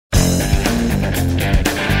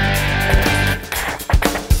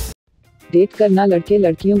Date करना लड़के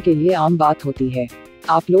लड़कियों के लिए आम बात होती है।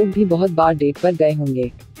 आप लोग भी बहुत बार डेट पर गए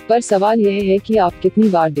होंगे, पर सवाल यह है कि आप कितनी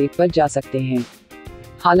बार डेट पर जा सकते हैं।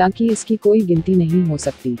 हालांकि इसकी कोई गिनती नहीं हो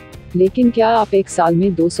सकती, लेकिन क्या आप एक साल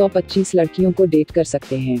में 225 लड़कियों को डेट कर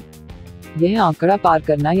सकते हैं? यह आंकड़ा पार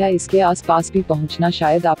करना या इसके आसपास भी पहुंचना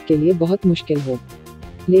शायद आपके लिए बहुत मुश्किल हो,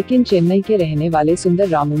 लेकिन चेन्नई के रहने वाले सुंदर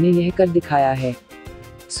रामू ने यह कर दिखाया है।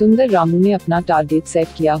 सुंदर रामू ने अपना टारगेट सेट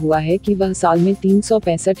किया हुआ है कि वह साल में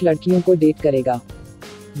 365 लड़कियों को डेट करेगा,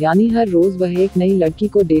 यानी हर रोज वह एक नई लड़की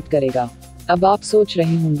को डेट करेगा। अब आप सोच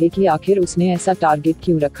रहे होंगे कि आखिर उसने ऐसा टारगेट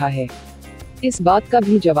क्यों रखा है। इस बात का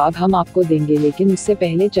भी जवाब हम आपको देंगे, लेकिन उससे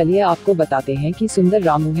पहले चलिए आपको बताते हैं कि सुंदर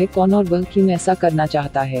रामू है कौन और वह क्यों ऐसा करना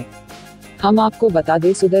चाहता है। हम आपको बता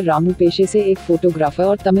दें, सुंदर रामू पेशे से एक फोटोग्राफर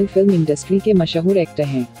और तमिल फिल्म इंडस्ट्री के मशहूर एक्टर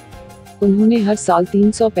हैं। उन्होंने हर साल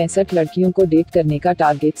 365 लड़कियों को डेट करने का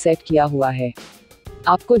टारगेट सेट किया हुआ है।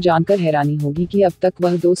 आपको जानकर हैरानी होगी कि अब तक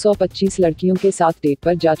वह 225 लड़कियों के साथ डेट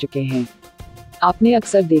पर जा चुके हैं। आपने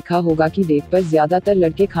अक्सर देखा होगा कि डेट पर ज्यादातर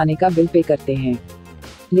लड़के खाने का बिल पे करते हैं,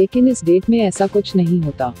 लेकिन इस डेट में ऐसा कुछ नहीं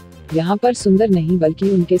होता। यहाँ पर सुंदर नहीं बल्कि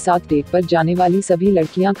उनके साथ डेट पर जाने वाली सभी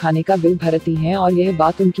लड़कियाँ खाने का बिल भरती हैं और यह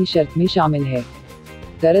बात उनकी शर्त में शामिल है।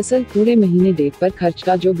 दरअसल पूरे महीने डेट पर खर्च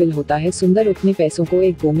का जो बिल होता है, सुंदर अपने पैसों को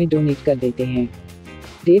एक गो में डोनेट कर देते हैं।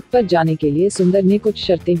 डेट पर जाने के लिए सुंदर ने कुछ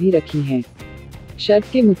शर्तें भी रखी हैं। शर्त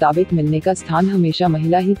के मुताबिक मिलने का स्थान हमेशा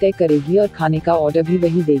महिला ही तय करेगी और खाने का ऑर्डर भी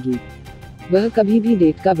वही देगी। वह कभी भी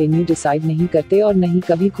डेट का वेन्यू डिसाइड नहीं करते और नहीं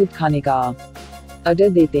कभी खुद खाने का ऑर्डर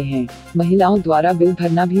देते हैं। महिलाओं द्वारा बिल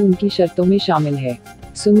भरना भी उनकी शर्तों में शामिल है।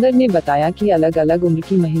 सुंदर ने बताया कि अलग अलग उम्र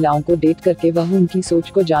की महिलाओं को डेट करके वह उनकी सोच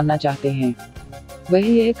को जानना चाहते हैं। वह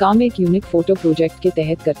यह काम एक यूनिक फोटो प्रोजेक्ट के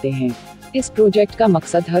तहत करते हैं। इस प्रोजेक्ट का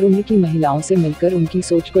मकसद हर उम्र की महिलाओं से मिलकर उनकी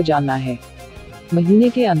सोच को जानना है। महीने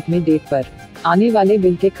के अंत में डेट पर आने वाले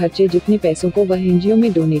बिल के खर्चे जितने पैसों को वह एनजीओ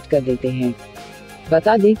में डोनेट कर देते हैं।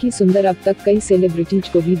 बता दें कि सुंदर अब तक कई सेलिब्रिटीज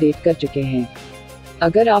को भी डेट कर चुके हैं।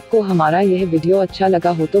 अगर आपको हमारा यह वीडियो अच्छा लगा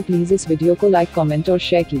हो तो प्लीज इस वीडियो को लाइक, कमेंट और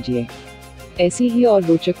शेयर कीजिए। ऐसी ही और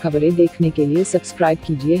रोचक खबरें देखने के लिए सब्सक्राइब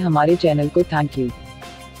कीजिए हमारे चैनल को। Thank you.